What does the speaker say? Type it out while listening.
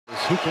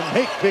He can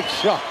make big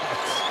shots.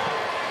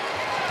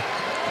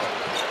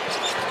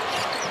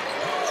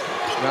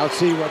 Now let's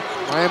see what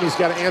Miami's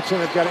got to answer,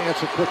 and they've got to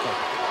answer quickly.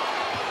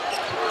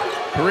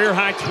 Career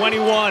high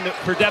 21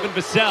 for Devin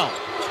Vassell.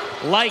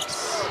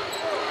 Likes.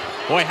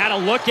 Boy, had a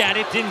look at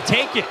it, didn't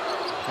take it.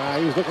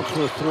 He was looking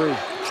for a three.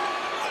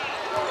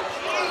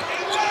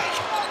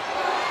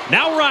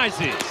 Now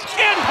rises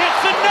and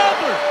hits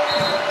another.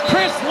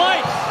 Chris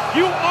Likes,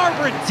 you are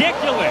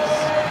ridiculous.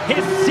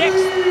 His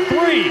 6th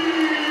three.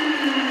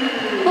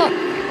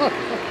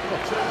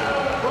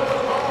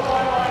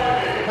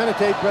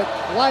 Meditate, but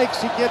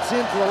Likes, he gets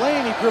into the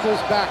lane, he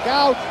dribbles back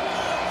out.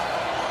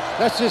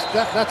 That's just,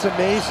 that's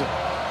amazing.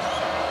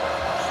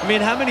 I mean,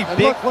 how many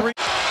big threes?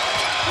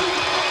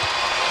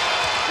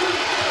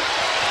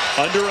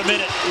 Under a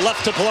minute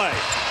left to play.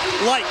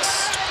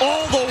 Likes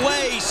all the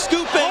way,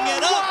 scooping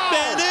it up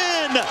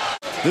and in.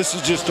 This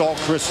is just all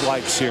Chris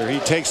Likes here. He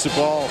takes the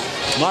ball.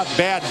 Not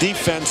bad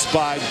defense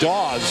by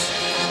Dawes,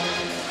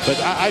 but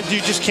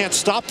you just can't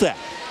stop that.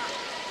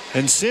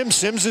 And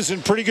Sims is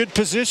in pretty good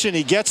position.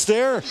 He gets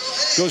there,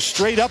 goes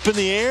straight up in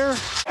the air.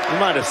 He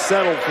might have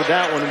settled for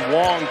that one, and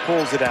Wong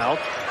pulls it out.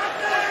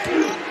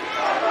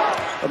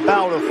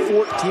 About a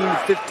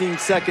 14-15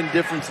 second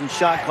difference in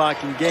shot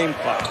clock and game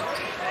clock.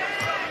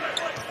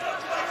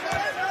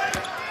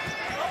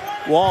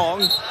 Wong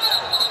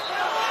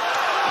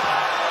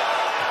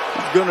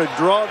going to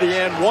draw the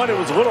end one. It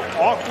was a little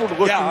awkward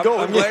looking going.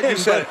 I'm glad you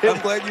said it.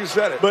 I'm glad you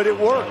said it. But it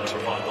worked.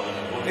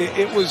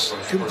 It was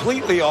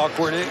completely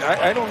awkward.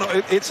 I don't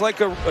know. It's like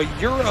a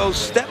Euro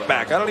step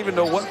back. I don't even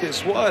know what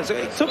this was.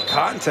 It took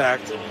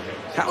contact.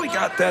 How he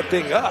got that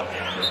thing up?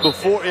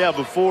 Before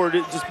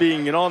it just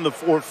being an on the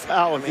floor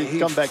foul and he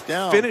come back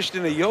down. Finished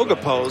in a yoga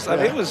pose. I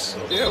mean, it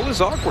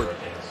was awkward.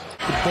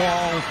 The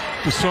ball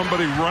to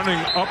somebody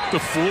running up the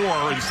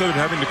floor instead of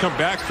having to come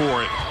back for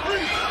it.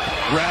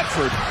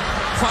 Radford,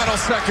 final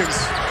seconds,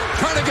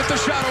 trying to get the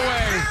shot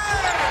away.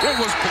 It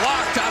was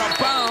blocked out of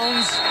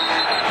bounds.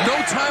 No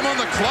time on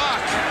the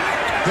clock.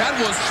 That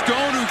was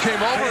Stone who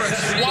came over and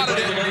swatted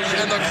it,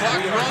 and the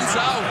clock runs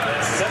out.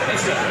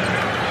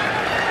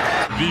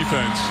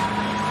 Defense.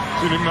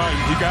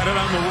 He got it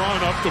on the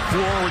run up the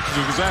floor, which is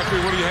exactly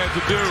what he had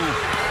to do.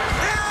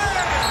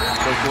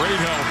 But great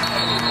help.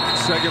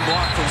 Second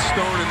block from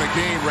Stone in the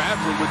game.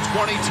 Radford with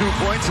 22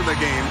 points in the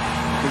game.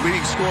 The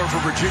leading scorer for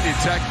Virginia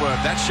Tech, but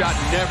that shot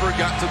never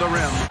got to the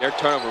rim. Their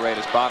turnover rate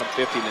is bottom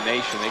 50 in the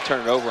nation. They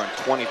turn it over on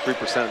 23%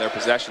 of their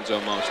possessions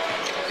almost.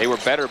 They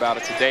were better about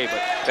it today,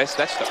 but that's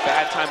the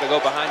bad time to go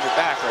behind your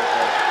back right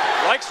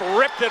there. Likes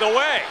ripped it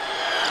away.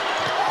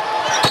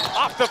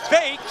 Off the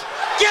fake,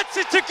 gets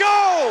it to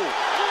go!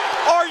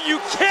 Are you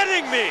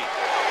kidding me?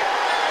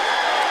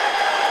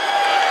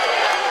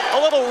 A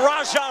little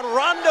Rajon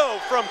Rondo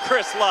from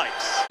Chris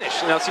Likes.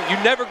 Now, see, you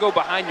never go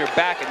behind your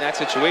back in that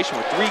situation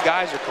where three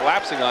guys are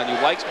collapsing on you.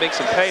 Likes makes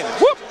him pay, and then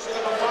whoop!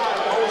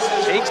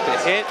 Takes the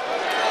hit.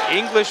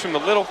 English from the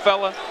little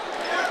fella.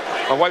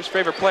 My wife's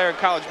favorite player in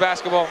college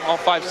basketball. All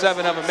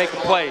 5'7" of them making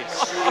plays.